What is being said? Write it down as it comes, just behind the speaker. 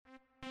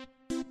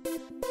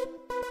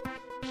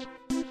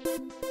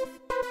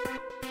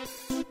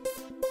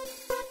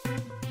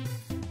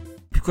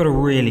We've got a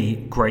really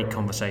great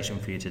conversation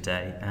for you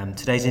today.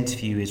 Today's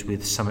interview is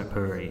with Sumit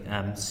Puri.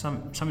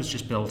 Sumit's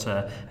just built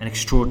an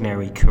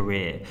extraordinary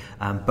career,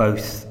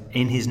 both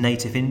in his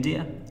native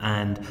India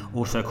and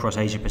also across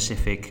Asia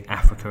Pacific,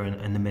 Africa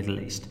and the Middle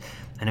East.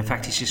 And in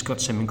fact, he's just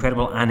got some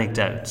incredible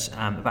anecdotes.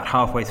 About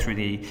halfway through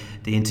the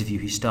interview,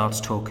 he starts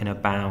talking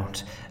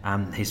about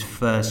his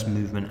first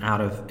movement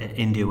out of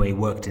India, where he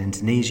worked in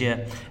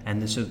Indonesia,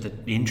 and the sort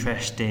of the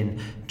interest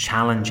in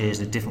challenges,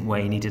 the different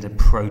way he needed to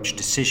approach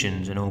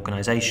decisions and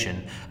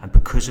organisation, and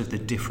because of the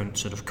different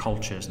sort of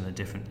cultures and the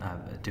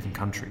different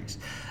countries.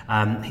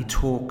 He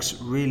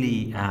talks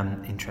really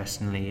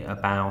interestingly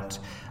about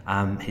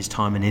his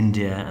time in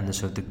India and the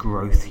sort of the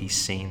growth he's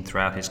seen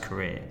throughout his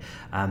career.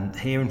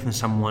 Hearing from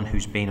someone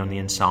who's been on the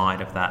inside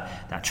of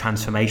that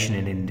transformation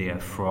in India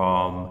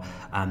from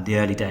the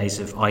early days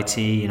of IT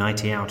and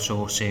IT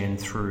outsourcing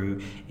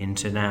through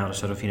into now the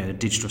sort of the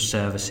digital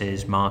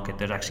services market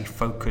that actually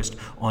focused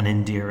on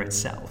India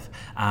itself,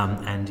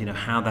 and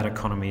how that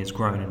economy has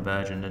grown and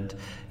burgeoned. And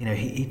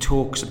he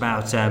talks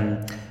about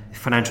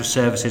financial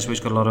services, where he's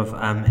got a lot of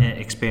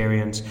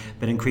experience,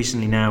 but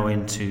increasingly now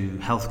into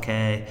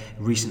healthcare.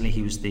 Recently,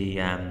 he was the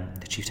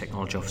Chief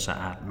Technology Officer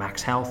at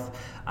Max Health.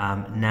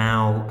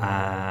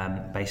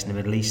 Now, based in the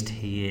Middle East,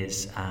 he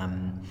is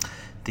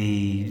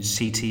the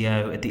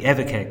CTO at the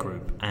Evercare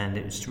Group, and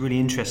it's really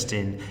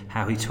interesting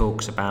how he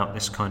talks about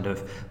this kind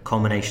of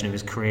culmination of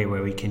his career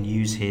where he can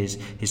use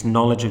his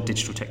knowledge of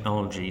digital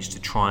technologies to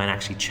try and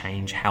actually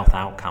change health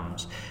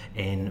outcomes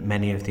in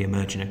many of the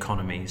emerging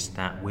economies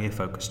that we're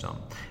focused on.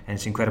 And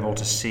it's incredible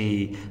to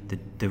see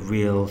the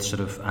real sort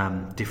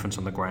of difference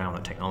on the ground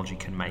that technology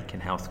can make in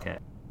healthcare.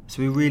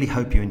 So we really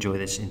hope you enjoy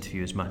this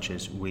interview as much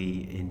as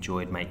we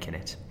enjoyed making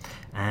it.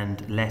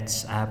 And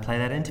let's play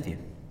that interview.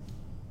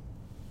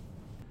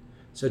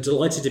 So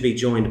delighted to be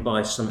joined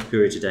by Sumit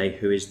Puri today,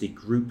 who is the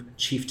Group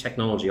Chief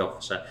Technology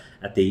Officer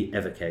at the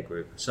Evercare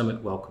Group.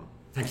 Sumit, welcome.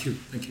 Thank you.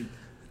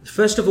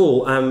 First of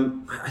all,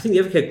 I think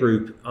the Evercare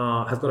Group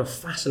have got a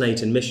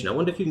fascinating mission. I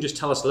wonder if you can just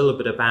tell us a little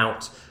bit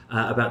about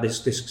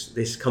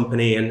this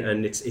company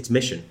and its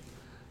mission.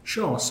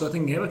 Sure. So I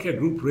think the Evercare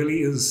Group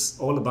really is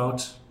all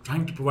about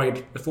trying to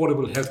provide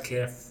affordable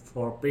healthcare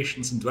for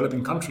patients in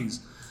developing countries.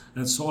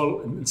 And it's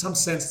all, in some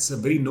sense, it's a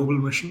very noble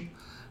mission.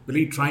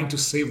 Really trying to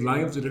save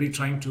lives, really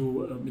trying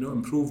to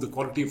improve the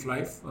quality of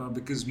life,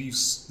 because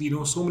we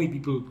know so many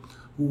people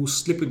who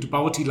slip into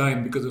poverty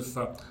line because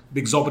of the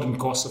exorbitant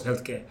costs of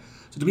healthcare.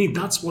 So to me,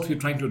 that's what we're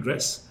trying to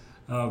address.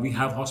 We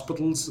have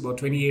hospitals, about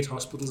 28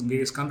 hospitals in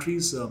various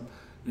countries,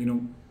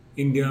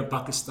 India,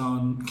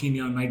 Pakistan,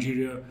 Kenya,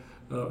 Nigeria,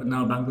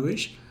 now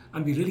Bangladesh,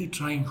 and we're really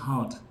trying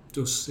hard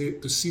to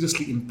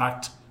seriously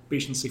impact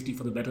patient safety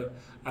for the better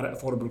at an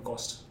affordable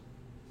cost.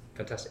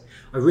 Fantastic.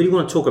 I really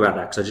want to talk about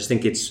that because I just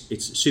think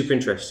it's super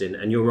interesting,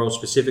 and your role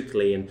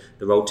specifically and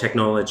the role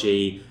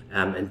technology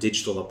and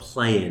digital are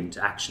playing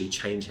to actually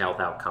change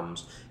health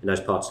outcomes in those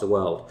parts of the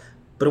world.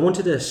 But I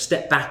wanted to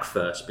step back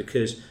first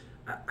because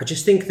I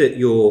just think that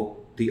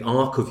the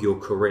arc of your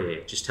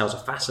career just tells a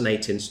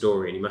fascinating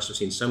story, and you must have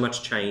seen so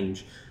much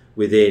change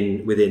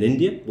within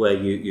India, where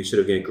you sort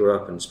of grew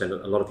up and spent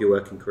a lot of your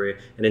working career,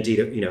 and indeed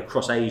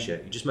across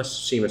Asia. You just must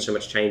have seen so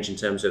much change in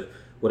terms of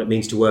what it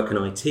means to work in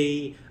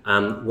IT,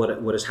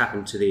 what has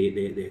happened to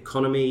the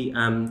economy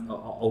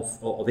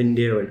of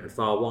India and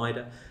far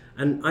wider.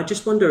 And I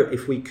just wonder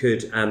if we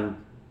could, and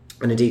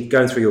indeed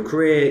going through your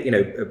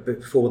career,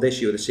 before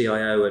this you were the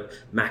CIO at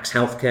Max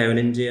Healthcare in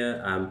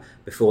India.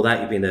 Before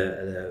that you've been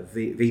the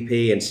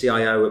VP and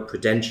CIO at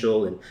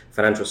Prudential in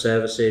financial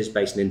services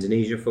based in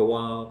Indonesia for a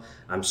while.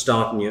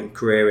 Starting your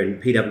career in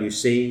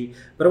PwC.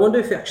 But I wonder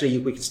if actually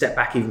we could step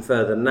back even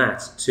further than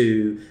that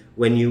to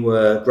when you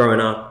were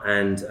growing up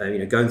and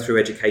going through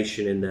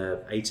education in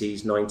the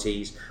 80s,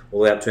 90s, all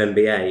the way up to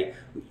MBA.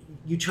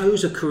 You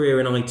chose a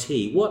career in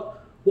IT.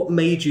 What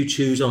made you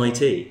choose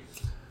IT?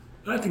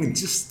 I think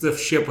it's just the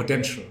sheer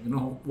potential.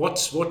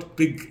 What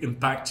big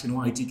impact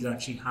IT can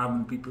actually have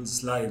on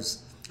people's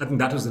lives. I think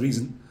that was the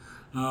reason.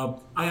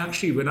 I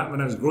actually, when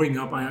I was growing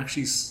up, I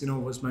actually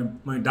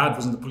my dad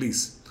was in the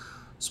police,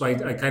 so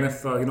I kind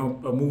of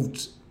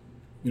moved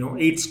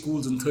 8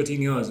 schools in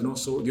 13 years.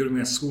 So during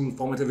my school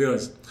formative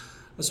years.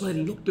 So I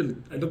looked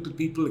at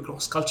people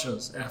across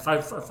cultures.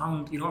 I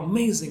found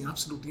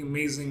absolutely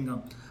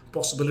amazing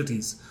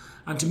possibilities.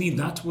 And to me,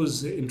 that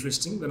was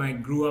interesting. When I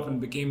grew up and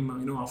became,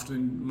 after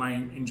my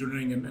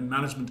engineering and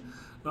management,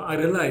 I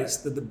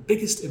realized that the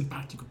biggest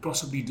impact you could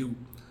possibly do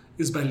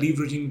is by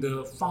leveraging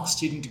the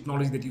fast-changing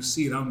technology that you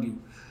see around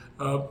you.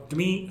 To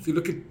me, if you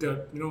look at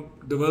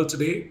the world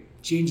today,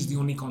 change is the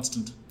only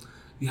constant.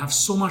 We have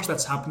so much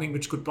that's happening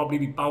which could probably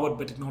be powered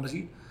by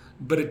technology,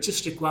 but it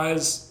just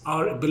requires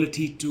our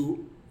ability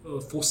to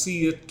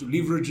foresee it, to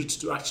leverage it,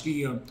 to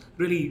actually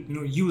really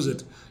use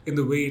it in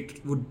the way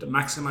it would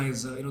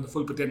maximize the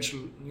full potential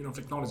of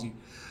technology.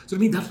 So to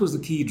me, that was the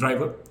key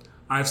driver.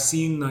 I've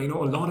seen a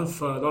lot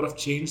of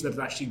change that has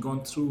actually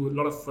gone through, a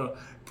lot of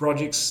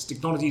projects,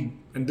 technology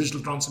and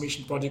digital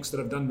transformation projects that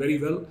have done very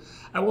well.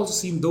 I've also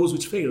seen those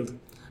which failed,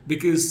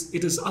 because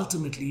it is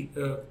ultimately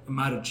a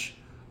marriage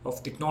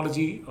of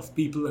technology, of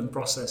people and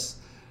process.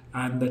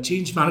 And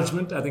change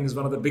management, I think, is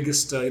one of the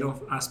biggest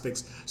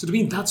aspects. So to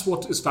me, that's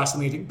what is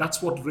fascinating.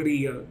 That's what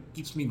really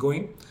keeps me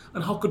going.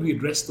 And how could we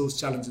address those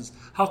challenges?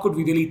 How could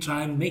we really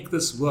try and make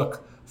this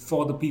work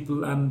for the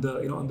people and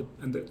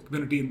and the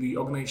community and the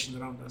organizations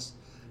around us?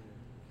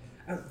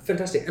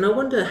 Fantastic. And I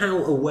wonder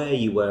how aware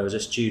you were as a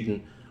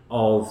student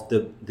of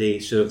the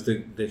sort of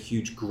the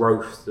huge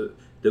growth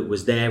that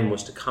was there and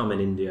was to come in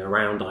India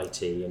around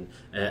IT. And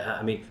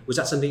I mean, was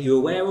that something you were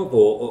aware of,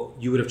 or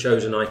you would have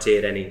chosen IT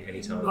at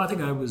any time? No, I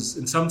think I was,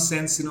 in some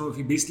sense, if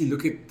you basically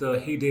look at the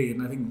heyday,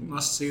 and I think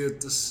must say that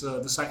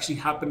this actually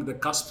happened at the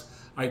cusp.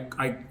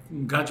 I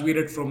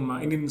graduated from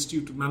Indian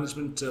Institute of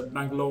Management,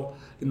 Bangalore,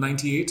 in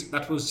 '98.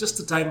 That was just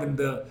the time when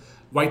the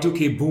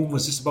Y2K boom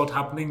was just about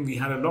happening. We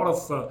had a lot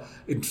of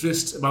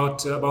interest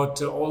about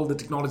all the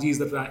technologies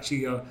that were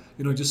actually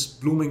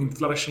just blooming and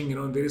flourishing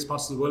in various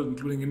parts of the world,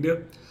 including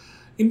India.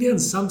 India, in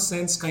some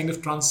sense, kind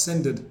of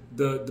transcended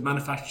the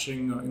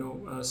manufacturing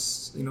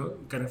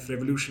kind of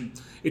revolution.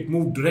 It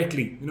moved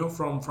directly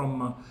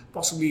from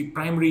possibly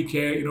primary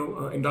care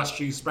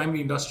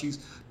primary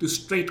industries to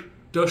straight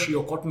tertiary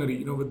or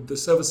quaternary with the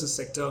services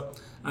sector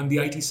and the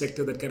IT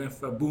sector that kind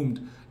of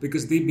boomed,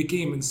 because they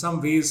became in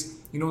some ways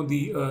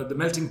the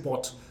melting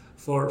pot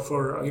for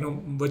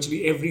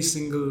virtually every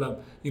single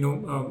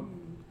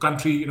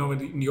country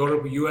in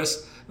Europe or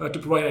US to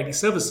provide IT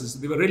services.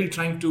 They were really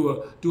trying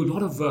to do a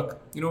lot of work,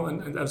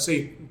 and I'd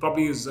say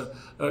probably is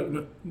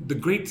the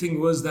great thing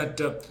was that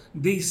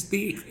they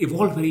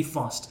evolved very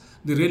fast.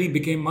 They really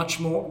became much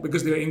more,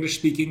 because they were English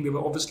speaking. They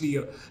were obviously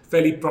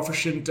fairly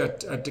proficient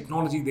at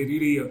technology. They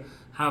really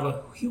have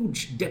a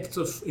huge depth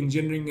of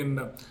engineering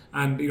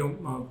and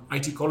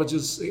IT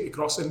colleges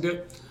across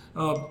India.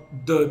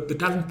 The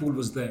talent pool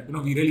was there.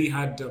 We really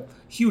had a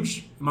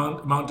huge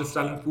amount of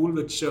talent pool,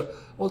 which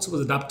also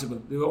was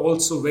adaptable. They were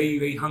also very,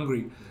 very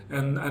hungry,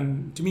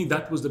 and to me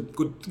that was the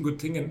good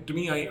thing. And to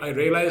me, I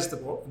realized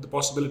the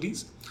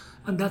possibilities,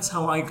 and that's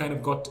how I kind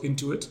of got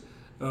into it.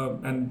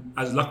 And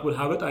as luck would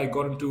have it, I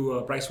got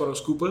into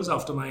PricewaterhouseCoopers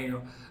after my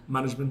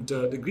management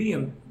degree,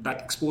 and that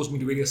exposed me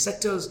to various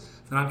sectors: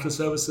 financial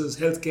services,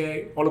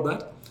 healthcare, all of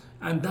that.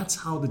 And that's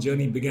how the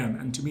journey began.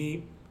 And to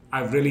me,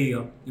 I've really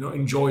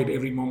enjoyed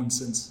every moment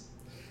since.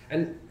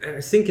 And I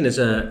was thinking, as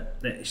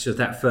sort of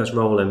that first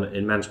role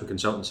in management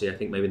consultancy, I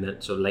think maybe in the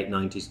sort of late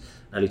 90s,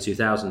 early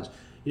 2000s,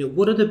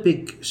 what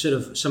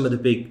are some of the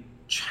big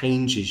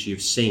changes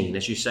you've seen,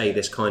 as you say,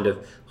 this kind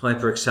of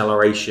hyper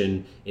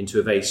acceleration into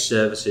a very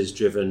services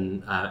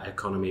driven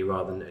economy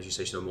rather than, as you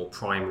say, sort of more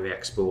primary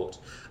export,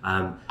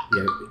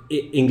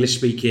 English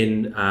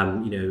speaking,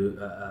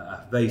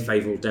 a very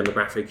favourable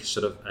demographic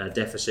sort of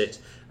deficit,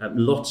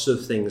 lots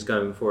of things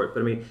going for it.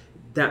 But I mean,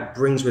 that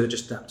brings with it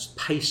just that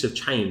pace of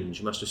change.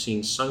 You must have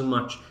seen so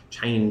much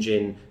change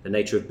in the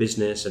nature of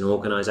business and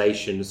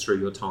organisations through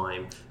your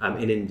time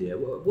in India.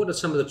 What are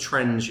some of the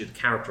trends you'd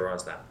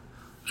characterise that?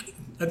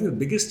 I think the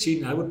biggest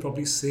change I would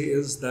probably say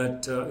is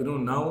that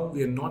now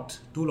we are no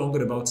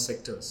longer about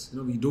sectors.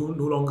 We no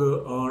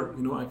longer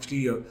are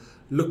actually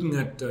looking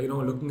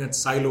at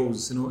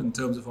silos in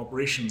terms of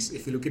operations.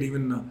 If you look at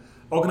even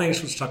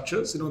organizational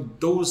structures,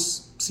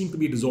 those seem to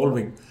be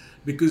dissolving,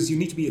 because you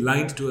need to be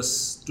aligned to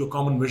a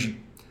common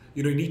vision.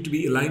 You need to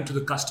be aligned to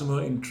the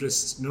customer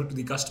interests, to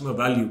the customer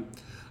value.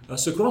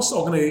 So across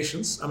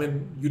organizations, I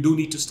mean, you do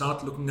need to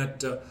start looking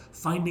at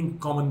finding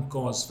common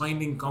cause,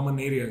 finding common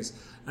areas,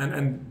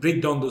 and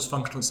break down those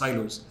functional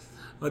silos.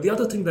 The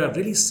other thing that I've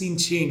really seen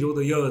change over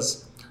the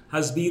years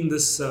has been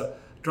this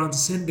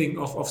transcending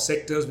of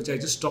sectors, which I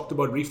just talked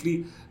about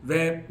briefly,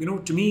 where,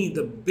 to me,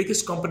 the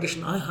biggest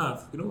competition I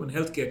have, in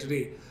healthcare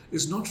today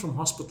is not from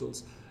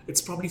hospitals.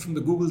 It's probably from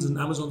the Googles and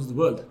Amazons of the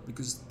world,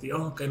 because they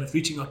are kind of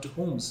reaching out to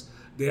homes.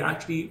 They're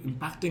actually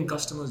impacting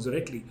customers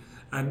directly,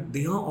 and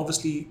they are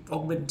obviously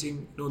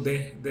augmenting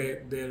their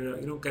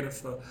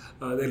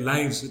their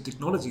lives with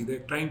technology. They're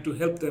trying to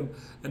help them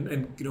and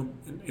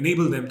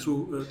enable them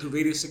through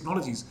various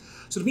technologies.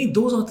 So to me,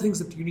 those are things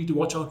that you need to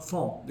watch out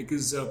for,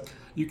 because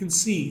you can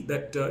see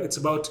that it's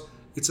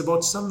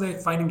about somewhere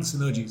finding the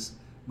synergies,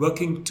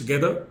 working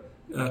together,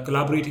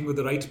 collaborating with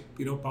the right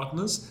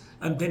partners,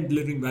 and then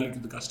delivering value to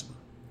the customer.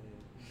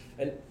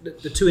 And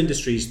the two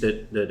industries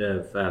that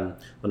have,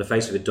 on the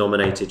face of it,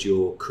 dominated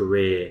your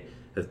career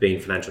have been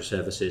financial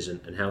services and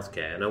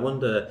healthcare. And I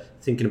wonder,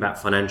 thinking about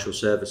financial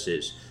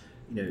services,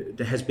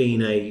 there has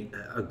been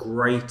a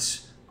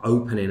great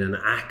opening and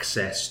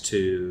access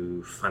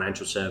to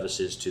financial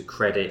services, to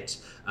credit,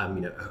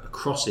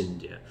 across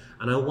India.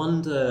 And I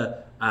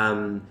wonder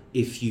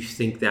if you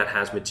think that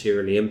has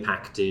materially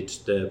impacted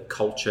the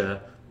culture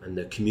and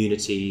the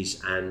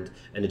communities and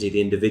indeed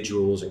the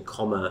individuals and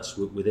commerce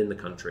within the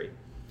country.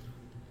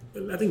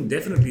 Well, I think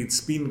definitely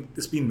it's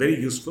been very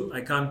useful.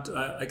 I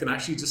can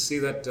actually just say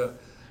that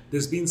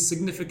there's been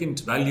significant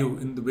value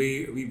in the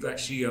way we've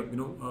actually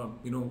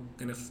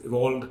kind of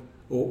evolved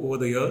over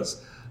the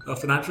years.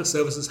 Financial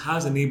services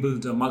has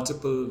enabled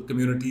multiple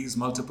communities,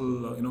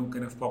 multiple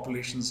kind of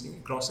populations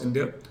across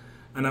India,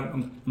 and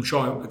I'm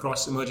sure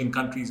across emerging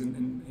countries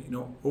in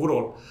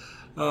overall.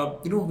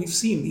 we've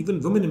seen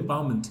even women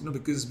empowerment,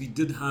 because we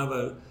did have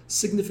a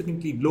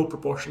significantly low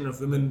proportion of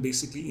women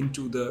basically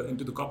into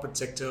the corporate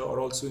sector, or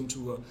also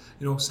into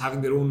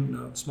having their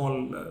own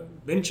small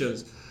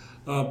ventures,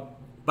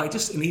 by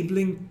just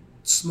enabling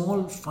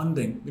small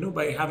funding,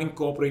 by having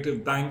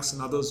cooperative banks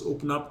and others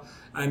open up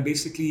and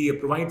basically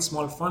provide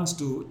small funds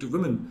to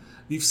women.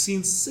 We've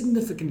seen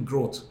significant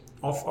growth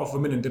of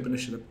women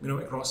entrepreneurship,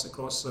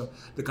 across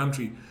the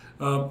country.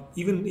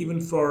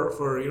 Even for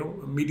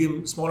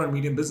small and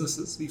medium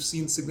businesses, we've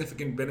seen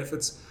significant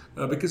benefits,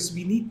 because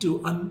we need to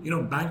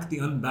bank the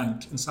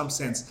unbanked in some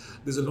sense.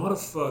 There's a lot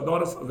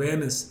of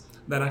awareness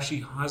that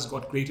actually has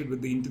got created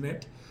with the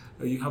internet.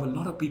 You have a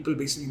lot of people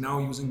basically now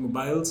using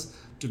mobiles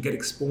to get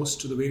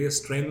exposed to the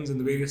various trends and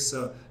the various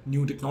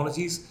new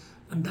technologies,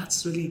 and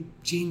that's really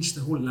changed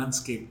the whole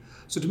landscape.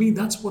 So to me,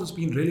 that's what has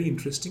been really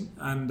interesting,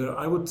 and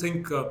I would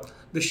think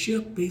the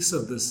sheer pace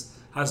of this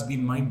has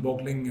been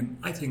mind-boggling and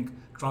I think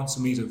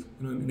transformative,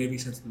 in every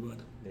sense of the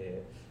word.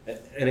 Yeah.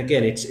 And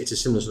again, it's a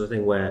similar sort of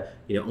thing where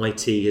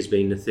IT has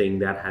been the thing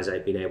that has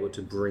been able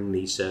to bring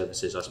these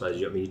services. I suppose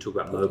you talk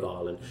about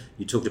mobile, and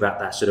you talked about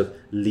that sort of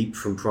leap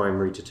from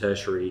primary to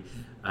tertiary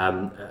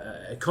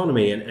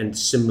economy, and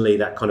similarly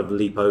that kind of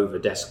leap over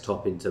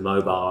desktop into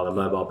mobile and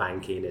mobile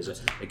banking is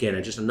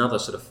again just another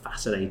sort of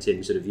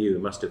fascinating sort of view.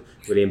 It must have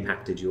really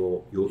impacted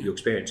your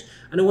experience.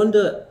 And I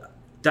wonder.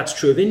 That's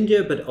true of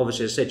India, but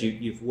obviously, as I said,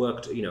 you've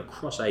worked,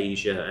 across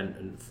Asia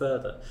and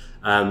further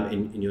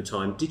in your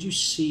time. Did you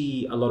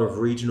see a lot of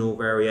regional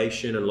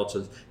variation and lots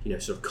of,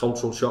 sort of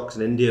cultural shocks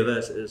in India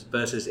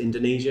versus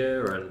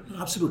Indonesia?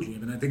 Absolutely.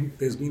 I think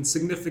there's been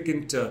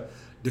significant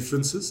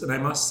differences, and I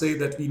must say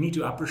that we need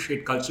to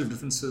appreciate cultural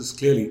differences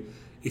clearly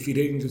if we're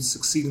going to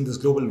succeed in this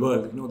global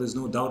world. There's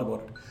no doubt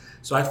about it.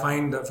 So I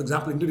find, for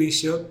example,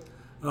 Indonesia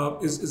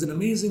is an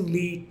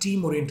amazingly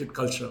team-oriented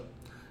culture.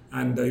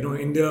 And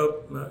India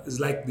is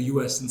like the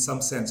US in some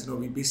sense.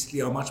 We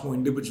basically are much more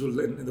individual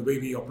in the way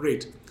we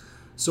operate.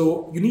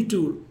 So you need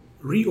to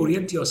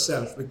reorient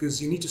yourself,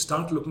 because you need to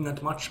start looking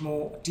at much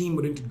more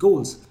team-oriented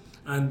goals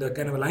and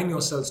kind of align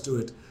yourselves to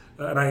it.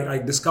 And I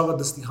discovered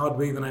this the hard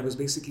way when I was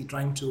basically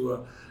trying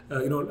to,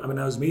 I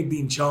was made the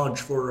in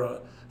charge for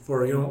a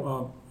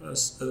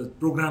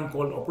program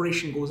called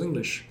Operation Goes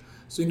English.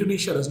 So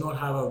Indonesia does not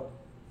have a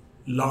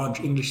large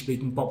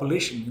English-speaking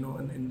population.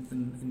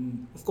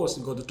 In of course,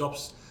 you've got the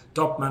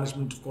top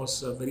management, of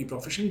course, very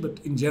proficient, but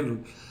in general.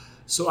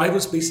 So I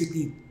was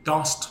basically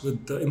tasked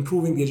with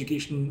improving the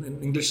education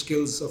and English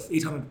skills of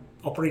 800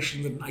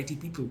 operations and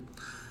IT people.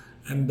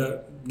 And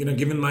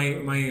given my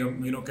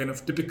kind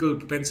of typical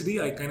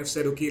propensity, I kind of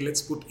said, okay,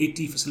 let's put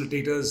 80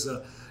 facilitators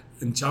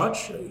in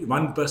charge,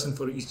 one person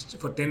for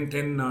 10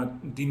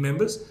 team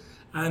members,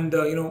 and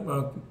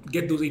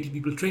get those 80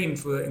 people trained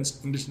for the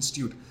English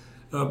Institute.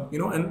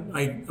 And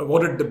I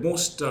awarded the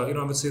most, I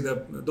would say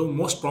the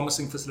most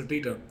promising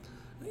facilitator.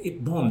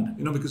 It bombed,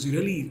 because we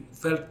really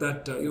felt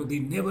that, they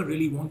never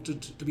really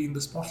wanted to be in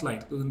the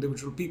spotlight, those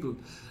individual people.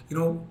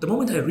 The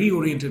moment I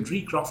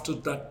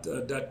recrafted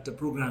that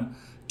program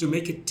to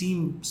make a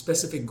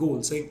team-specific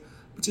goal, saying,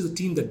 which is the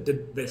team that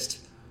did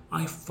best,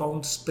 I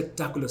found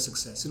spectacular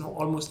success.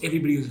 Almost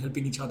everybody was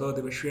helping each other.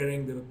 They were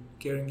sharing, they were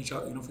caring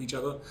for each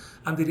other,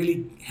 and they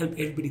really helped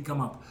everybody come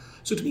up.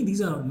 So to me,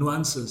 these are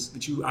nuances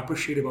which you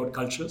appreciate about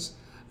cultures.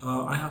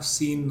 I have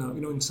seen,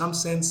 in some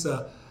sense,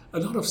 a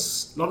lot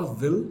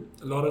of will,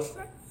 a lot of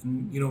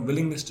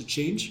willingness to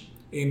change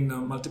in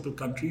multiple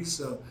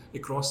countries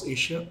across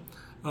Asia.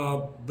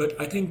 But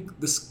I think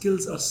the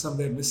skills are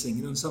somewhere missing.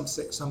 In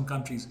some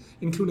countries,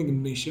 including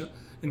Indonesia,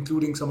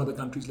 including some other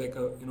countries like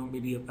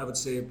maybe I would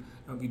say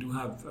we do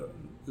have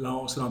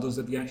Laos and others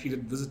that we actually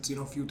did visit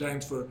a few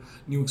times for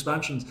new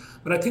expansions.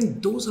 But I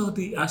think those are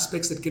the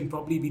aspects that can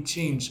probably be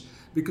changed,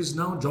 because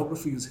now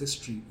geography is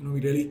history.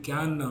 We really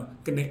can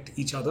connect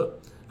each other,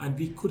 and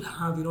we could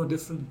have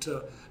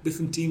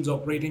different teams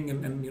operating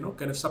and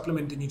kind of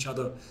supplementing each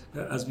other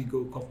as we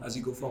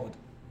go forward.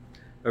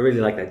 I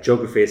really like that.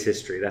 Geography is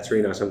history. That's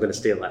really nice. I'm going to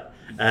steal that.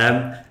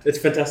 It's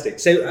fantastic.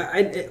 So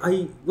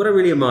what I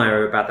really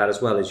admire about that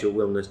as well is your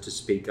willingness to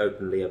speak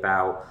openly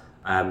about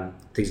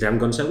things that haven't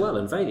gone so well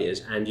and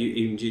failures. And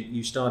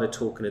you started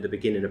talking at the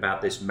beginning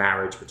about this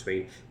marriage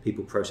between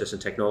people, process, and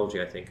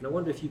technology, I think. And I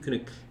wonder if you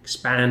can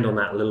expand on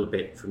that a little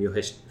bit from your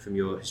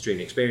history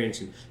and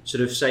experience, and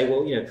sort of say,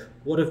 well,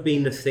 what have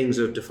been the things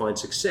that have defined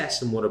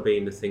success, and what have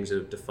been the things that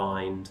have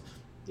defined,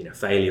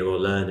 failure or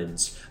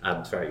learnings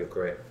throughout your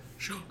career?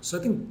 Sure. So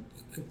I think,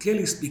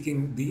 clearly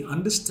speaking, the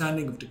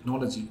understanding of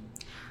technology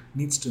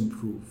needs to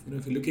improve.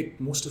 If you look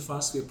at most of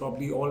us, we're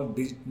probably all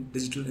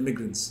digital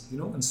immigrants.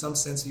 In some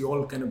sense, we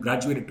all kind of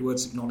graduated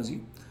towards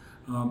technology.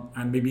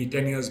 And maybe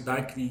 10 years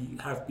back, we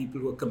have people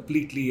who are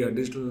completely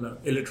digital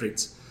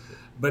illiterates.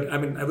 But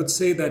I would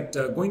say that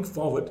going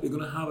forward, we're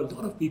going to have a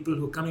lot of people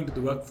who are coming to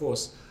the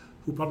workforce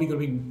who are probably going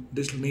to be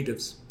digital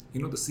natives.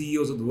 The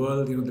CEOs of the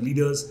world, the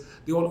leaders,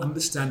 they all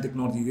understand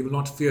technology. They will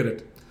not fear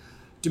it.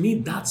 To me,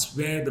 that's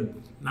where the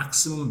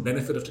maximum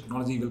benefit of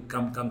technology will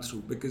come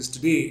through. Because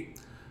today,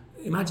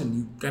 imagine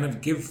you kind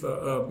of give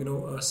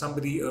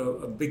somebody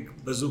a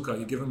big bazooka,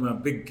 you give him a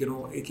big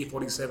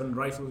AK-47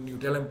 rifle, and you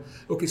tell him,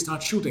 okay,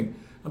 start shooting.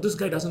 Now this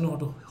guy doesn't know how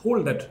to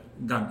hold that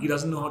gun. He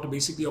doesn't know how to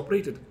basically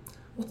operate it.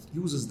 What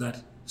use is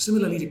that?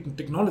 Similarly,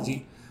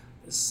 technology,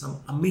 there's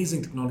some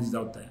amazing technologies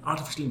out there.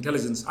 Artificial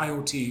intelligence,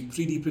 IoT,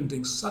 3D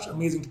printing, such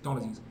amazing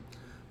technologies.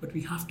 But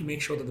we have to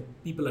make sure that the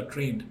people are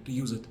trained to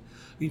use it.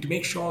 We need to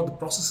make sure the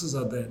processes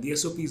are there, the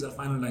SOPs are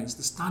finalized,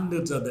 the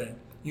standards are there,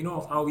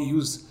 of how we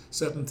use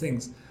certain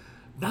things.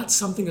 That's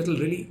something that will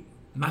really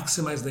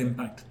maximize the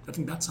impact. I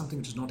think that's something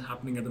which is not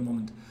happening at the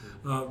moment.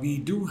 We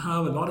do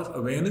have a lot of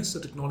awareness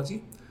of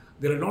technology.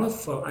 There are a lot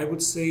of, I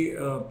would say,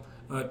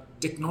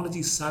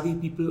 technology savvy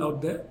people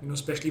out there,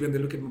 especially when they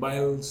look at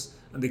mobiles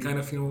and they kind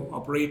of,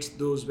 operate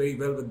those very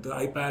well with the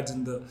iPads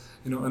and the,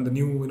 and the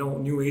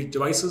new age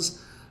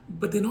devices,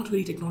 but they're not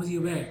very technology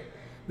aware.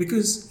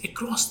 Because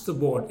across the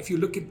board, if you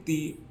look at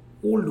the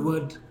old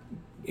world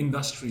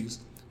industries,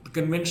 the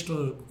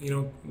conventional,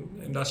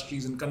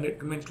 industries and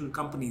conventional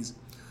companies,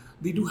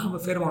 they do have a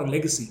fair amount of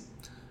legacy,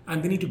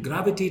 and they need to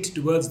gravitate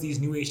towards these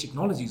new age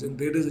technologies. And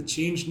there is a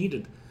change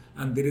needed,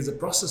 and there is a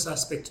process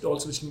aspect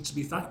also which needs to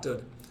be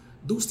factored.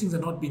 Those things are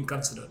not being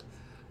considered.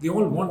 They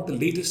all want the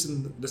latest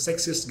and the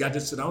sexiest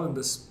gadgets around,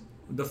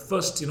 and the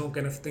first,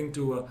 kind of thing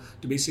to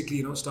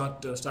basically,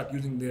 start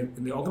using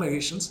in their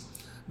organizations.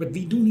 But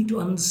we do need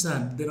to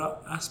understand there are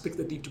aspects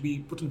that need to be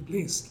put in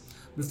place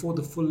before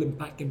the full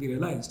impact can be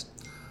realized.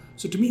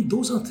 So to me,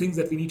 those are things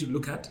that we need to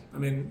look at. I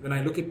mean, when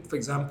I look at, for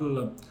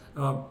example,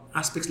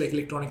 aspects like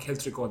electronic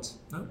health records,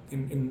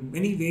 in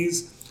many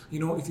ways,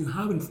 if you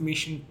have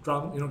information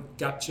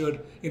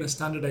captured in a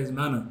standardized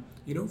manner,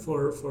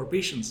 for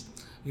patients,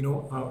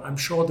 I'm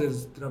sure there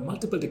are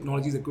multiple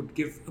technologies that could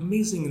give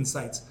amazing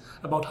insights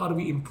about how do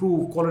we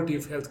improve quality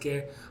of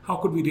healthcare, how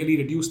could we really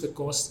reduce the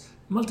costs,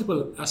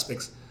 multiple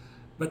aspects.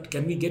 But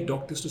can we get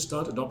doctors to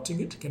start adopting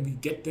it? Can we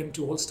get them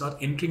to all start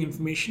entering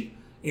information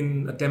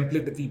in a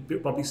template that we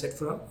probably set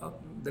for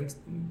them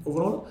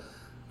overall?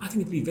 I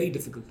think it'd be very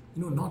difficult.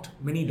 Not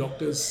many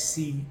doctors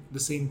see the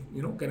same,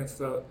 kind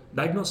of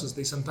diagnosis.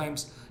 They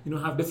sometimes,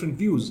 have different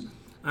views,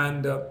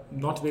 and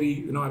not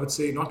very, I would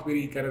say, not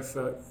very kind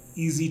of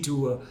easy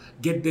to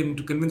get them,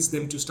 to convince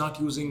them to start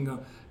using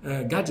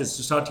gadgets,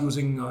 to start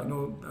using,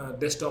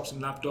 desktops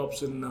and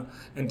laptops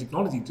and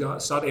technology, to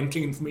start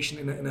entering information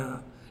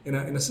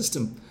in a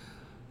system.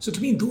 So to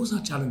me, those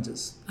are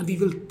challenges, and we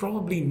will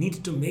probably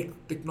need to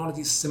make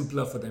technology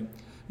simpler for them.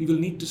 We will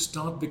need to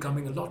start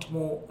becoming a lot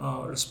more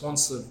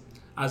responsive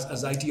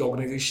as IT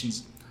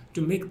organizations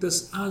to make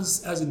this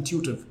as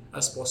intuitive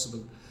as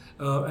possible.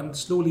 And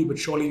slowly but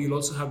surely, we'll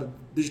also have the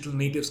digital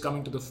natives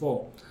coming to the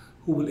fore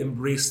who will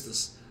embrace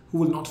this, who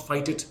will not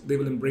fight it, they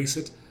will embrace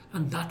it,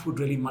 and that would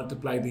really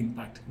multiply the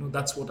impact.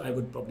 That's what I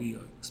would probably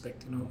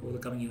expect, over the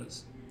coming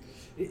years.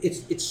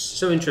 It's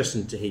so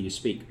interesting to hear you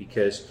speak,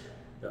 because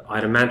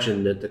I'd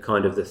imagine that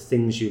the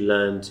things you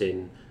learned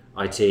in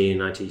IT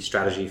and IT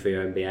strategy for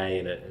your MBA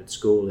and at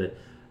school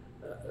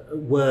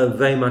were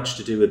very much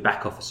to do with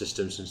back office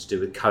systems and to do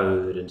with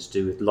code and to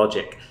do with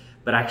logic.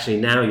 But actually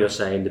now you're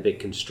saying the big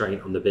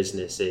constraint on the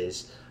business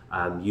is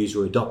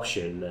user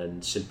adoption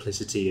and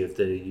simplicity of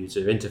the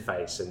user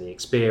interface and the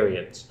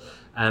experience.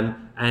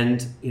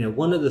 And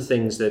one of the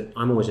things that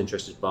I'm always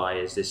interested by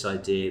is this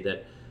idea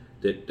that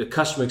the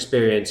customer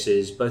experience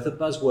is both a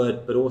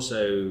buzzword, but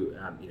also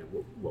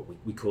what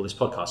we call this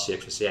podcast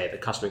CX4CA. The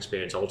customer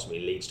experience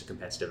ultimately leads to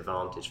competitive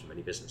advantage for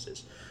many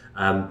businesses,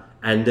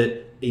 and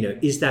that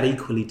is that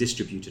equally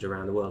distributed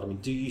around the world? I mean,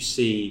 do you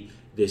see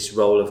this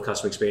role of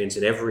customer experience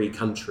in every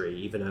country,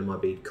 even though it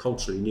might be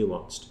culturally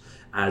nuanced,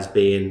 as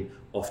being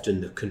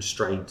often the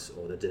constraint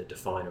or the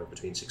definer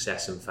between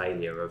success and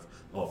failure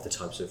of the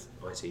types of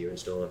IT you're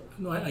installing?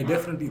 No, I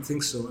definitely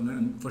think so,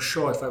 and for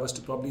sure, if I was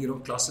to probably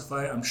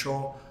classify, I'm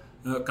sure.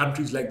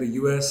 Countries like the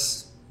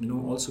US,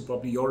 also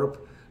probably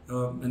Europe,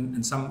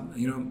 and some,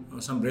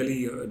 some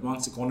really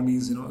advanced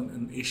economies,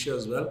 in Asia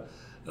as well,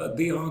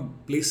 they are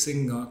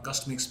placing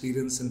customer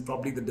experience and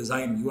probably the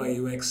design, UI,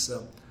 UX,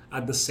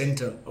 at the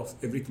center of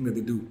everything that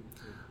they do.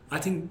 I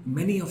think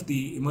many of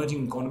the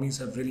emerging economies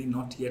have really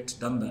not yet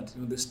done that.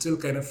 They're still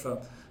kind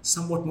of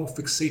somewhat more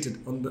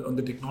fixated on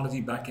the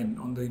technology backend,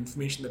 on the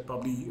information that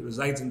probably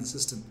resides in the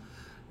system.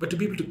 But to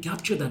be able to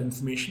capture that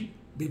information,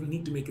 they will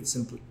need to make it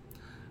simple.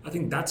 I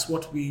think that's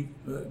what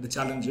the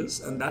challenge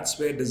is, and that's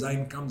where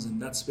design comes in.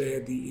 That's where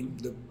the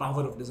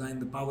power of design,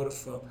 the power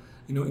of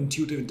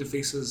intuitive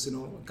interfaces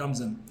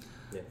comes in.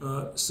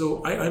 Yeah.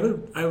 So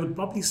I would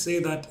probably say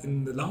that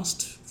in the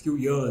last few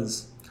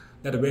years,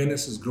 that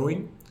awareness is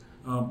growing.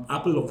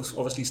 Apple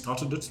obviously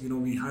started it.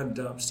 We had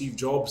Steve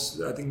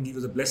Jobs. I think he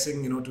was a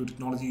blessing to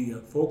technology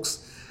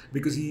folks,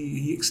 because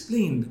he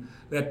explained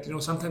that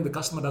sometimes the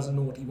customer doesn't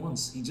know what he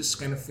wants. He just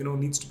kind of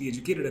needs to be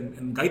educated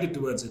and guided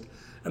towards it.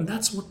 And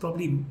that's what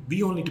probably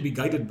we all need to be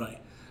guided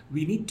by.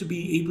 We need to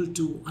be able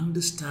to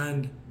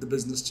understand the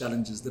business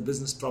challenges, the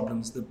business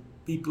problems, the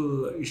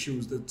people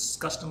issues, the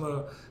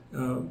customer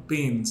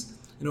pains,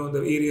 the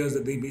areas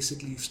that they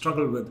basically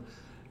struggle with,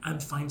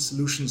 and find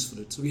solutions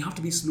for it. So we have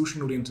to be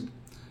solution oriented.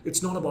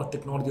 It's not about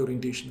technology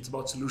orientation. It's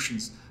about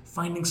solutions,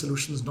 finding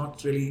solutions,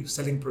 not really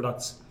selling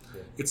products.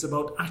 Yeah. It's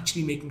about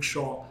actually making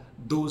sure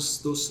those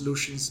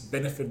solutions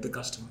benefit the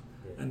customer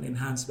and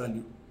enhance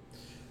value.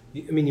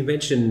 I mean, you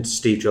mentioned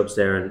Steve Jobs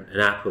there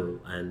and Apple,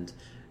 and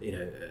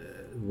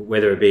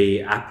whether it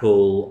be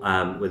Apple,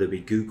 whether it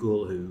be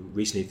Google, who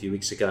recently, a few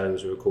weeks ago,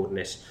 as we're recording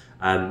this,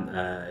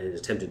 is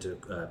attempting to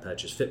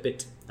purchase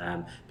Fitbit,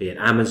 be it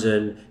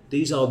Amazon.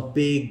 These are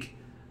big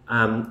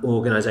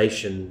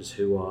organizations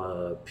who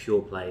are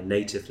pure play,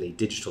 natively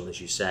digital, as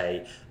you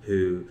say,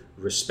 who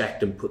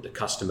respect and put the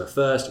customer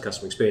first, the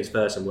customer experience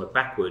first, and work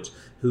backwards,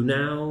 who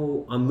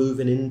now are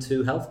moving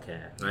into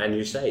healthcare. Right? And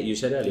you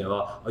said earlier,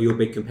 are your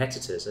big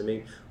competitors. I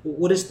mean,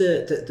 what is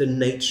the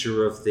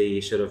nature of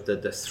the sort of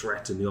the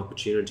threat and the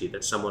opportunity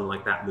that someone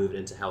like that moving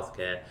into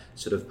healthcare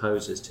sort of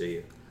poses to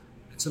you?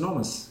 It's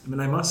enormous. I mean,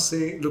 I must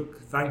say,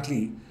 look,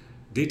 frankly,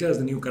 data is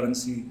the new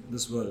currency in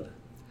this world.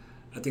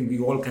 I think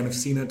we've all kind of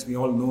seen it. We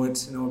all know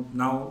it.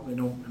 Now,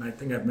 and I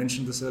think I've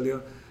mentioned this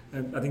earlier.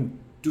 I think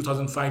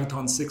 2005,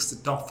 2006,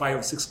 the top 5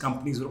 or 6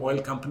 companies were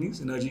oil companies,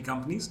 energy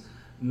companies.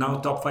 Now,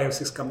 top 5 or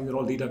 6 companies are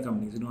all data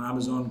companies.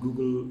 Amazon,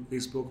 Google,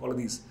 Facebook, all of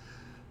these.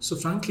 So,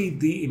 frankly,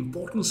 the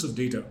importance of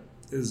data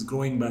is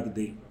growing by the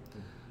day.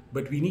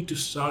 But we need to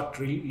start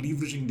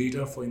leveraging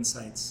data for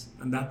insights,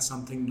 and that's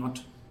something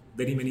not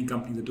very many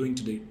companies are doing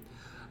today.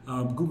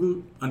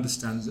 Google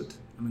understands it.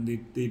 I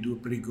mean, they do a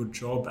pretty good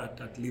job at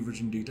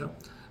leveraging data.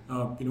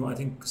 I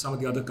think some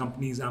of the other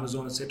companies,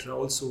 Amazon, etc.,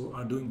 also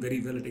are doing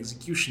very well at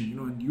execution,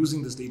 and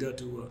using this data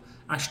to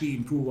actually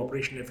improve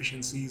operational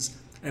efficiencies,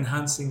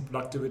 enhancing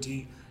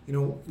productivity,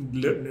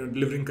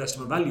 delivering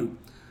customer value.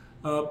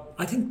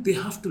 I think they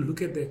have to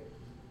look at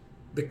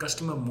the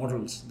customer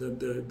models,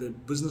 the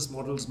business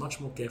models much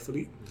more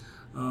carefully.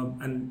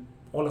 And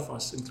all of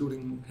us,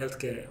 including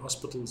healthcare,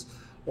 hospitals,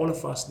 all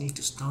of us need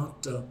to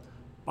start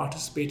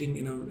participating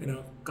in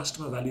a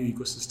customer value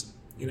ecosystem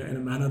in a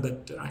manner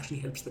that actually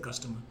helps the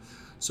customer.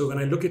 So when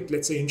I look at,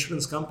 let's say,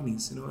 insurance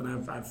companies,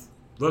 and I've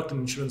worked in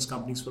insurance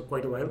companies for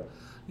quite a while,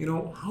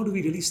 how do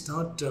we really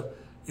start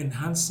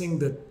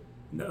enhancing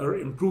or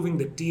improving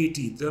the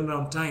TAT,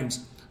 turnaround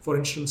times for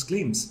insurance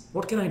claims?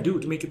 What can I do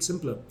to make it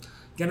simpler?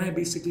 Can I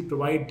basically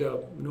provide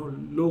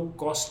low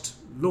cost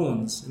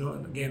loans,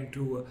 and again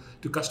to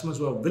customers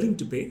who are willing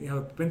to pay, they have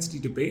a propensity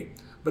to pay,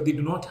 but they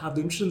do not have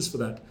the insurance for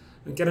that?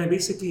 And can I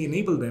basically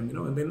enable them,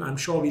 and then I'm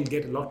sure we'll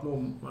get a lot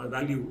more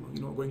value,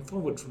 going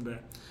forward from there.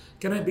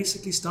 Can I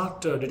basically start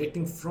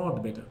detecting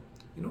fraud better?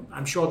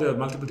 I'm sure there are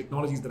multiple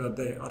technologies that are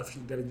there,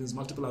 artificial intelligence,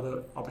 multiple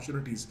other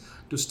opportunities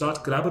to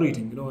start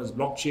collaborating, as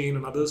blockchain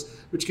and others,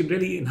 which can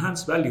really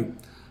enhance value.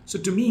 So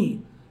to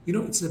me,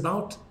 it's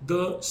about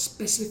the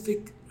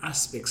specific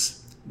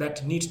aspects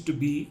that need to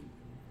be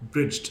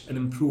bridged and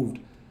improved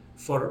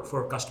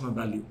for customer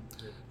value.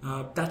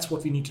 That's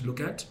what we need to look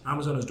at.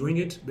 Amazon is doing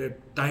it. They're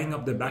tying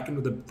up their back end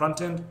with the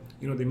front end.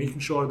 They're making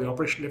sure the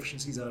operational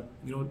efficiencies are,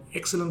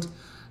 excellent.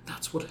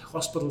 That's what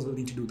hospitals will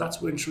need to do.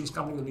 That's what insurance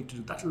companies will need to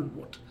do. That will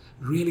what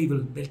really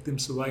will make them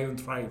survive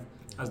and thrive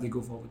as they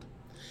go forward.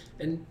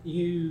 And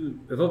you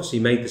have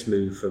obviously made this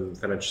move from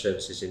financial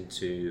services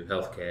into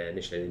healthcare,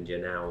 initially in India.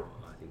 Now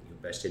I think you're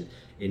best in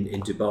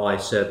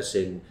Dubai,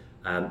 servicing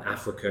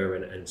Africa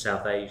and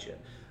South Asia.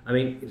 I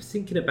mean,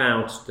 thinking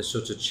about the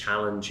sort of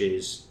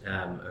challenges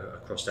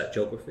across that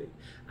geography,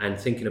 and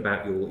thinking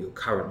about your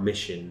current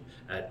mission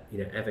at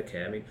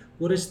Evercare. I mean,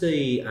 what is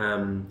the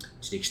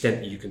to the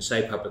extent that you can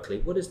say publicly,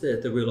 what is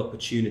the real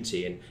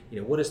opportunity,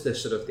 and what is the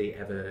sort of the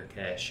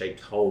Evercare shaped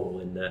hole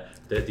in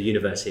the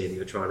universe here that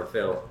you're trying to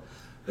fill?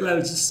 Well, I'll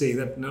just say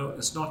that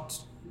it's not.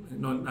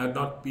 I'll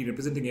not be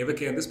representing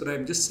Evercare in this, but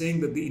I'm just saying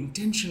that the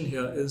intention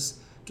here is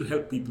to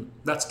help people.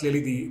 That's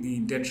clearly the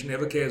intention.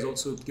 Evercare is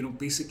also,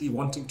 basically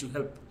wanting to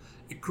help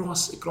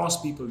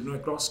across people,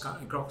 across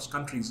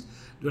countries,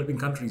 developing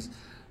countries,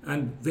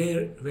 and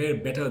where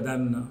better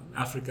than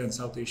Africa and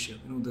South Asia.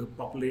 The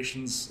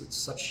populations, it's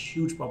such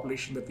huge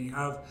population that we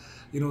have.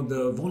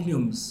 The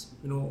volumes,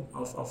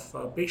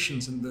 of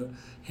patients and the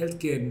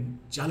healthcare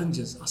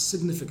challenges are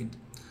significant.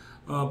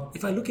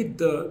 If I look at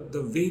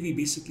the way we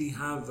basically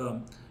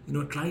have,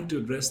 trying to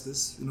address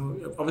this,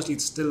 obviously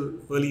it's still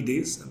early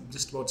days. I'm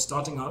just about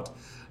starting out.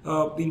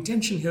 The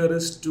intention here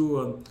is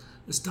to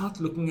start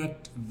looking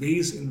at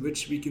ways in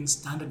which we can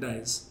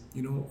standardize,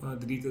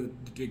 the data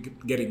that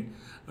we're getting.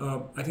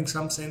 I think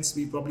some sense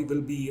we probably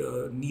will be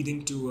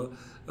needing to,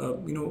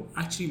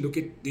 actually look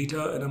at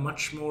data in a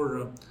much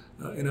more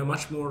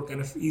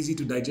kind of easy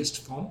to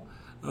digest form.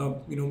 I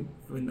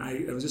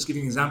was just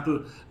giving an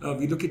example.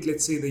 We look at,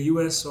 let's say, the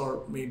US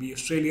or maybe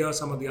Australia,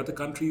 some of the other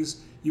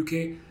countries,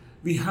 UK.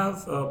 We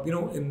have,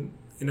 in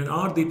an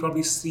hour, they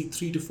probably see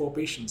 3 to 4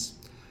 patients.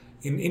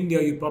 In India,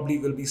 you probably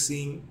will be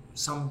seeing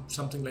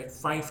something like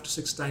 5 to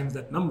 6 times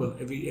that number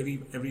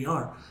every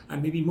hour,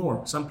 and maybe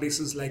more. Some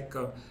places like,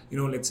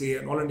 let's say,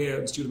 All India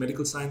Institute of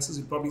Medical Sciences,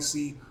 you probably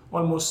see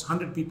almost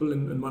 100 people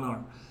in 1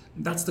 hour.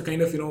 That's the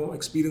kind of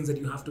experience that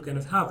you have to kind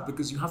of have,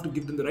 because you have to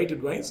give them the right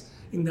advice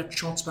in that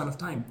short span of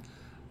time.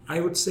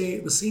 I would say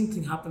the same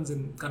thing happens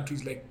in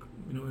countries like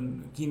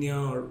in Kenya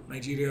or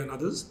Nigeria and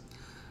others.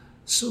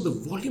 So the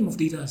volume of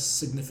data is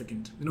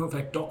significant. If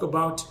I talk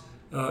about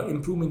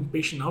improving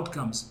patient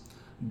outcomes,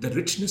 the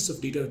richness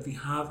of data that we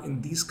have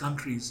in these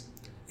countries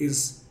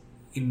is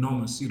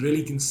enormous. You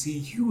really can see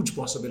huge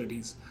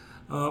possibilities.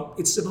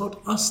 It's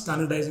about us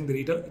standardizing the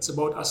data. It's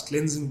about us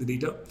cleansing the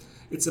data.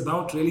 It's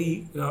about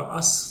really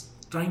us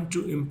trying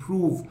to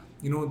improve,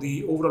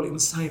 the overall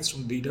insights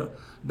from data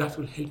that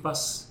will help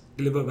us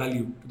deliver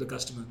value to the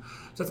customer.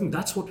 So I think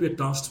that's what we're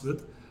tasked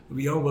with.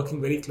 We are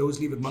working very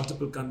closely with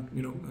multiple,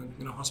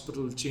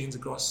 hospital chains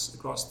across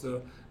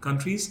the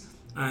countries,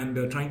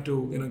 and trying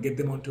to, get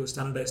them onto a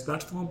standardized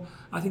platform.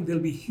 I think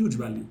there'll be huge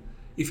value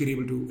if you're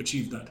able to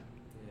achieve that.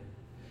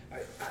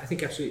 I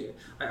think absolutely.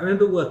 I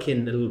remember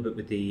working a little bit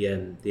with the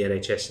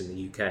NHS in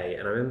the UK,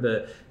 and I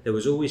remember there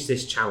was always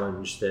this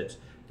challenge that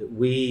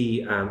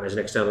we, as an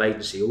external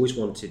agency, always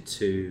wanted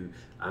to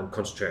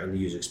concentrate on the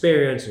user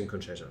experience and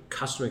concentrate on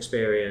customer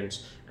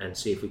experience, and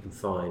see if we can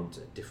find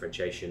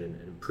differentiation and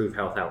improve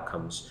health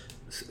outcomes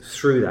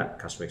through that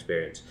customer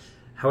experience.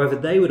 However,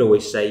 they would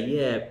always say,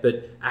 yeah,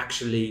 but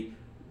actually,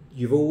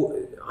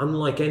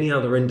 unlike any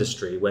other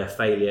industry where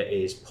failure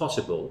is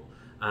possible,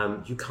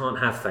 you can't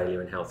have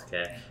failure in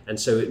healthcare, and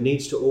so it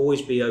needs to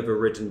always be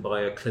overridden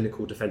by a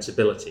clinical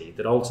defensibility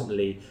that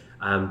ultimately,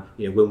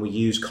 when we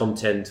use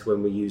content,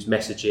 when we use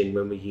messaging,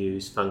 when we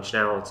use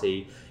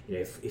functionality,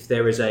 if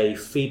there is a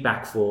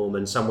feedback form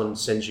and someone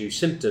sends you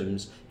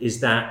symptoms, is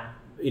that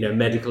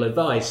medical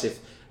advice?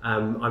 I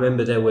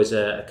remember there was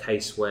a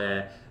case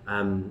where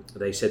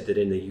they said that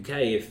in the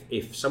UK,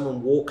 if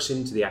someone walks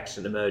into the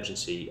accident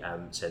emergency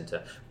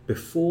centre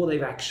before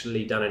they've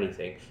actually done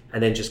anything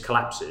and then just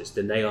collapses,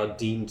 then they are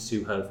deemed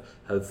to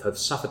have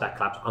suffered that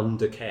collapse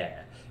under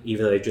care,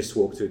 even though they've just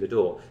walked through the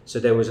door. So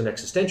there was an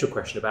existential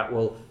question about,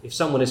 well, if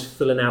someone is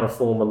filling out a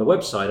form on the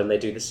website and they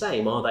do the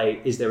same,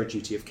 is there a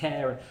duty of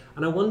care?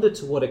 And I wonder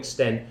to what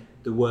extent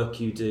the work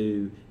you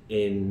do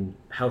in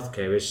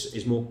healthcare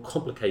is more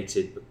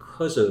complicated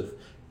because of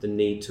the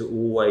need to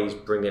always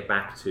bring it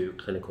back to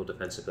clinical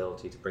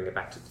defensibility, to bring it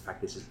back to the fact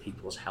this is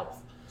people's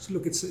health. So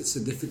look, it's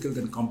a difficult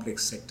and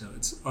complex sector.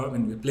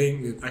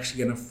 We're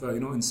actually kind of,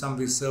 in some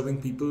ways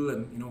serving people,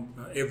 and,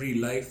 every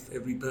life,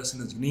 every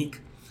person is unique.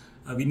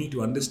 We need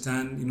to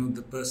understand,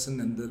 the person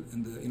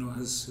and the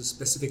his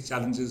specific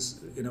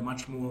challenges in a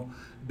much more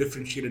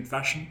differentiated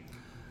fashion.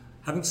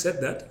 Having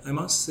said that, I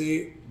must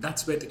say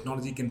that's where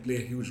technology can play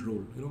a huge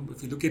role.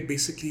 If you look at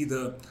basically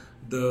the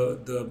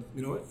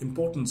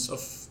importance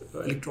of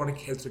electronic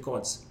health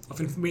records, of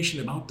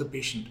information about the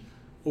patient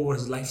over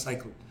his life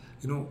cycle,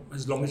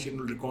 his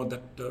longitudinal record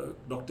that the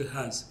doctor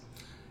has.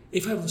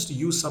 If I was to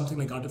use something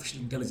like artificial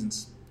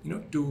intelligence,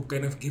 to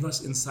kind of give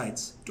us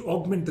insights, to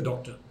augment the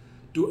doctor,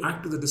 to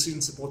act as a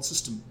decision support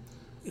system,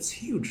 it's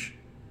huge.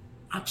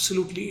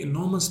 Absolutely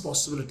enormous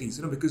possibilities,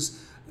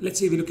 because let's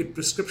say we look at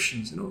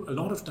prescriptions, a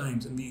lot of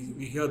times, and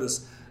we hear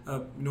this,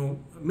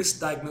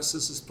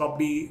 misdiagnosis is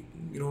probably,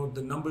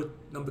 the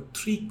number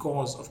 3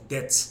 cause of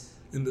deaths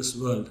in this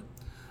world.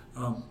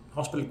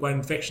 Hospital-acquired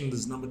infection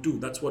is number 2.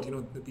 That's what,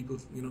 the people,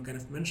 kind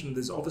of mentioned.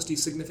 There's obviously a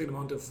significant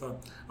amount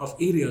of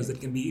areas that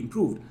can be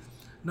improved.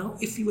 Now,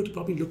 if you were to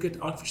probably look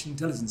at artificial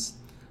intelligence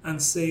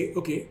and say,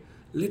 okay,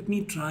 let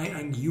me try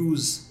and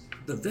use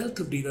the wealth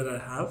of data that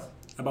I have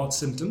about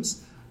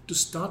symptoms to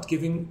start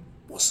giving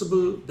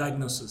possible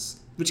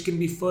diagnosis, which can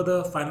be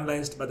further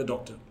finalized by the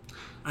doctor.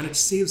 And it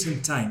saves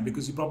him time,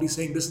 because you're probably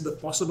saying this is the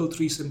possible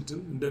 3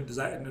 symptom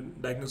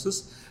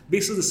diagnosis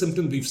based on the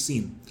symptom we've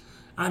seen.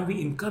 And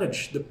we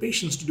encourage the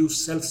patients to do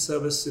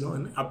self-service,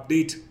 and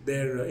update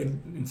their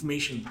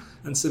information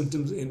and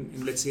symptoms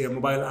in, let's say, a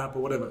mobile app or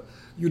whatever.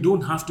 You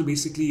don't have to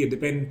basically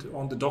depend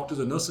on the doctors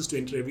or nurses to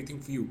enter everything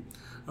for you.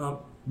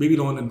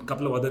 Babylon and a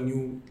couple of other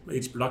new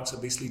age products are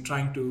basically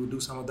trying to do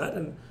some of that,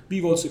 and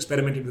we've also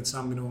experimented with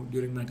some,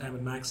 during my time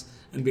at Max,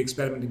 and we're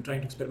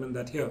trying to experiment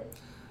that here.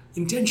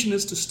 Intention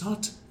is to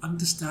start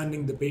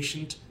understanding the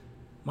patient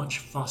much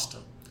faster,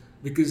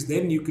 because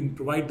then you can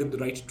provide them the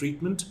right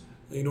treatment,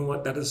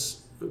 that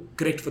is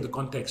correct for the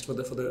context, for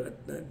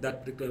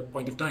that particular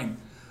point of time.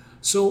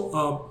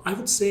 So I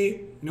would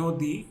say,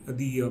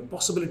 the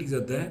possibilities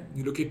are there.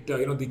 You look at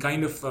the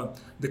kind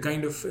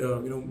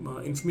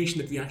of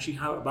information that we actually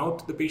have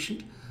about the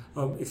patient.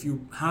 If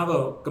you have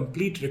a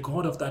complete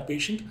record of that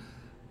patient,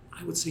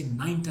 I would say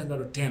 9 times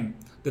out of 10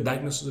 the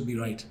diagnosis would be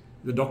right.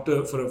 The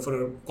doctor,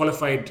 for a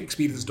qualified,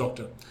 experienced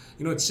doctor,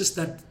 it's just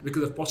that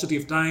because of paucity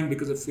of time,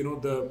 because of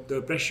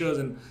the pressures,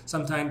 and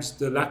sometimes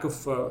the lack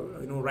of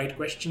right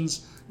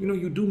questions,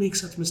 you do make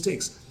such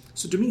mistakes.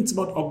 So to me, it's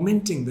about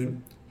augmenting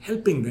them,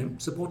 helping them,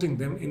 supporting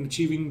them in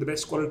achieving the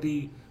best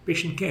quality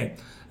patient care,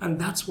 and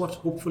that's what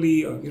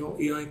hopefully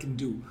AI can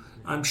do.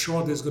 I'm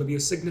sure there's going to be a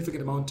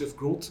significant amount of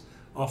growth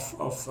of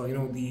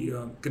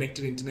the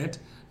connected internet,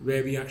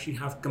 where we actually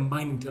have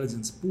combined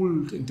intelligence,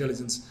 pooled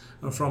intelligence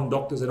from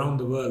doctors around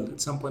the world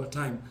at some point of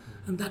time,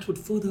 and that would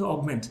further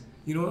augment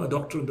a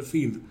doctor in the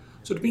field.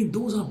 So to me,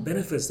 those are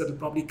benefits that will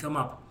probably come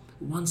up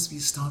once we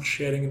start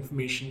sharing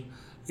information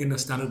in a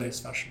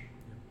standardized fashion.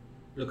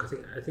 Look,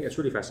 I think that's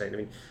really fascinating.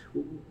 I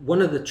mean,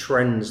 one of the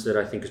trends that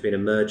I think has been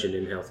emerging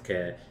in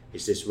healthcare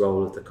is this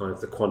role of the kind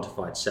of the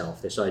quantified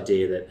self. This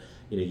idea that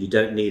you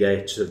don't need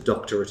a sort of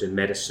doctorate in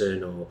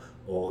medicine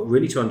or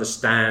really to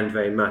understand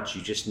very much.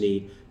 You just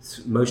need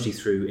mostly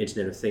through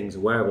Internet of Things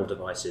and wearable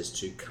devices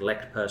to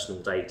collect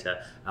personal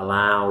data,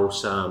 allow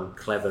some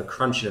clever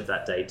crunching of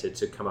that data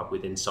to come up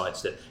with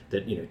insights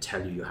that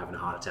tell you're having a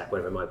heart attack,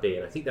 whatever it might be.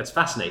 And I think that's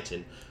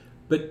fascinating.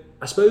 But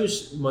I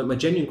suppose my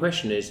genuine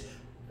question is,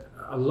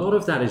 a lot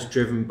of that is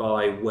driven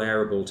by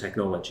wearable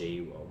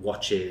technology,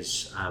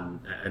 watches,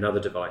 and other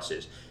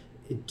devices.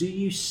 Do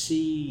you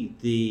see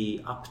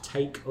the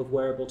uptake of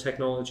wearable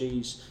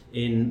technologies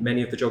in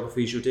many of the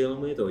geographies you're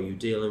dealing with, or are you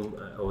dealing,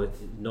 or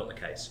not the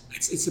case?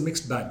 It's a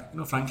mixed bag,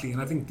 frankly.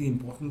 And I think the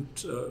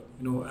important,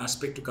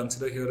 aspect to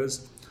consider here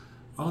is,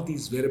 are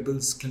these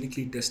wearables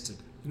clinically tested?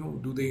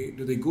 Do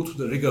they go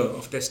through the rigor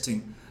of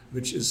testing,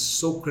 which is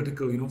so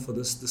critical, for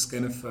this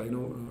kind of,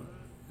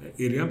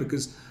 area?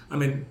 Because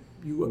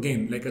you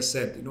again, like I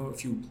said,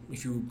 if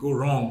you go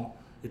wrong,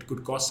 it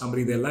could cost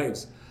somebody their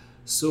lives.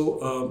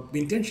 So the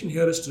intention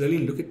here is to really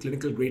look at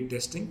clinical grade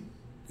testing,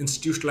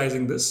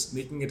 institutionalizing this,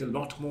 making it a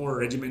lot more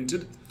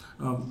regimented,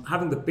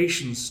 having the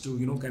patience to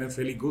kind of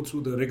really go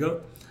through the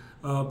rigor.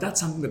 That's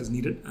something that is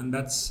needed, and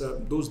that's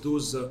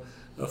those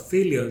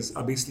failures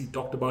are basically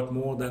talked about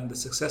more than the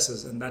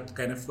successes, and that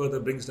kind of further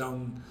brings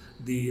down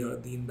the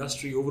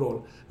industry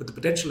overall. But the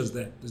potential is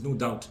there. There's no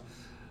doubt.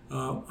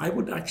 I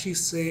would actually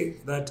say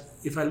that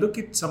if I look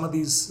at some of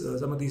these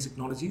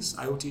technologies,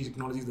 IoT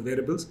technologies, the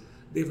wearables,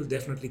 they will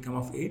definitely come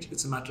of age.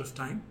 It's a matter of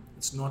time.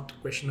 It's not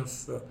a question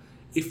of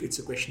if, it's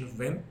a question of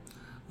when.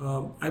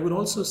 I would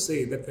also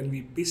say that when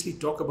we basically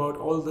talk about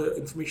all the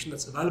information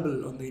that's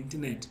available on the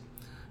internet,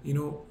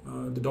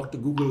 the Dr.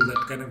 Google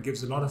that kind of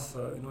gives a lot of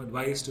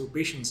advice to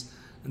patients,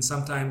 and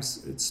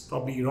sometimes it's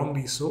probably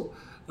wrongly so,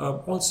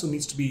 also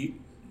needs to be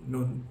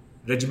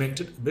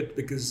regimented a bit,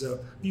 because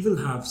we will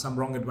have some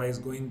wrong advice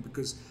going,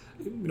 because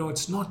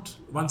it's not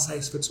one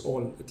size fits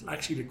all. It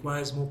actually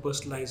requires more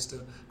personalized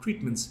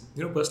treatments,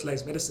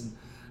 personalized medicine.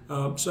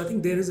 So I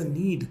think there is a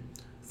need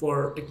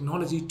for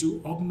technology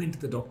to augment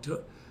the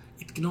doctor.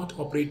 It cannot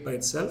operate by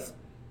itself.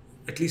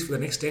 At least for the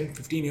next 10,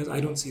 15 years, I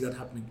don't see that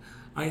happening.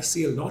 I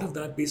see a lot of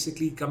that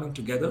basically coming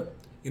together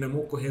in a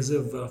more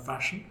cohesive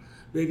fashion,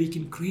 where we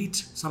can create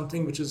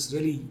something which is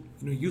really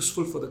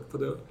useful for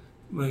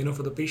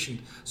the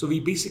patient. So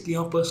we basically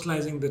are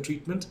personalizing the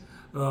treatment.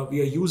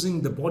 We are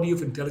using the body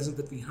of intelligence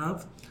that we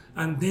have,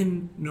 and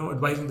then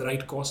advising the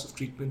right course of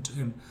treatment to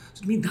him.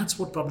 So that's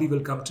what probably will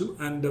come to,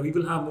 and we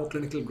will have more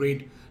clinical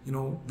grade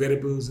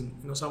wearables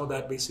and some of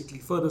that basically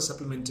further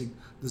supplementing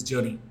this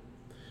journey.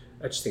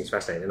 I just think it's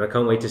fascinating, and I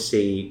can't wait to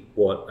see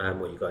what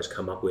you guys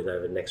come up with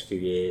over the next few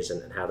years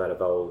and how that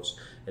evolves.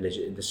 And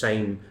the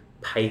same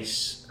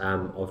pace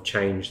of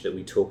change that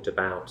we talked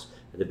about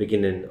at the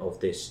beginning of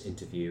this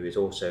interview is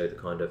also the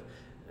kind of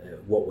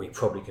what we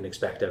probably can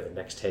expect over the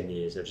next 10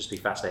 years. It'll just be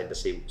fascinating to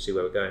see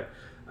where we're going.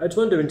 I just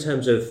wonder, in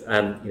terms of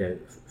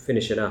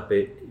finishing up,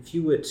 if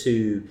you were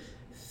to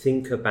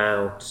think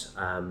about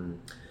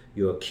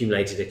your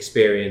accumulated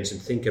experience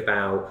and think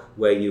about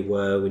where you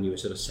were when you were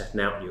sort of setting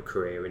out in your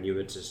career, and you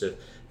were to sort of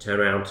turn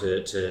around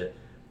to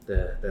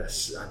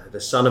the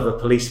son of a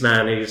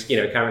policeman who's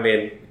currently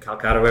in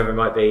Calcutta, wherever it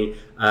might be,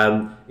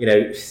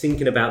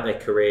 thinking about their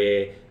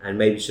career and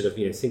maybe sort of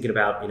thinking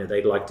about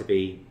they'd like to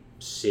be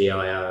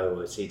CIO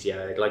or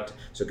CTO, they'd like to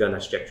sort of go on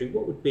that trajectory.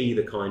 What would be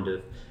the kind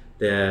of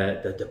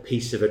the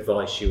piece of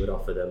advice you would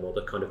offer them, or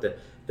the kind of the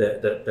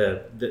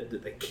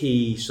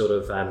key sort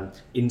of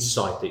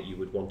insight that you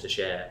would want to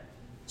share?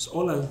 So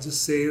all I'll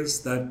just say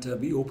is that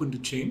be open to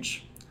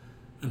change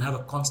and have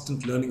a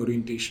constant learning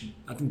orientation.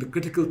 I think the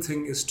critical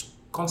thing is to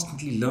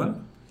constantly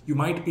learn. You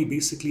might be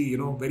basically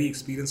very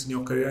experienced in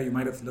your career. You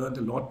might have learned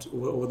a lot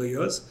over the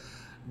years,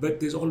 but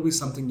there's always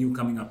something new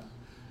coming up.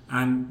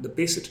 And the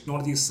pace of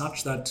technology is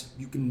such that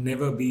you can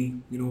never be,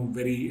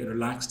 very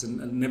relaxed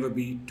and never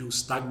be too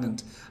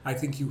stagnant. I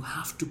think you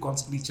have to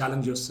constantly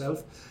challenge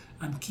yourself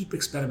and keep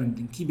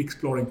experimenting, keep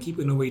exploring, keep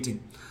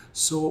innovating.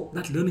 So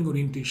that learning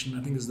orientation,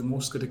 I think, is the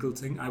most critical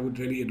thing. I would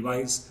really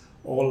advise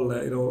all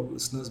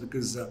listeners,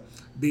 because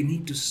they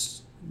need to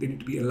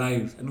be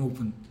alive and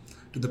open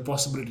to the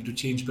possibility to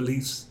change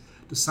beliefs,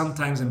 to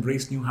sometimes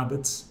embrace new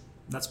habits.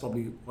 That's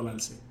probably all I'll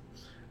say.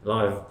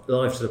 Live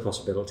to the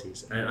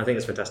possibilities, and I think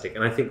it's fantastic.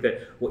 And I think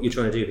that what you're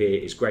trying to do here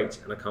is great,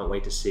 and I can't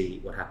wait to see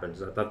what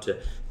happens. I'd love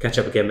to catch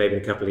up again maybe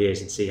in a couple of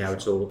years and see how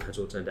it's all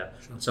turned out.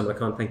 Sure. Sumit, I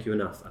can't thank you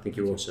enough. I think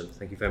you're awesome.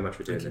 Thank you very much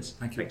for doing this.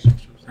 Thank you.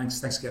 Thanks.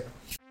 Thanks, Kev.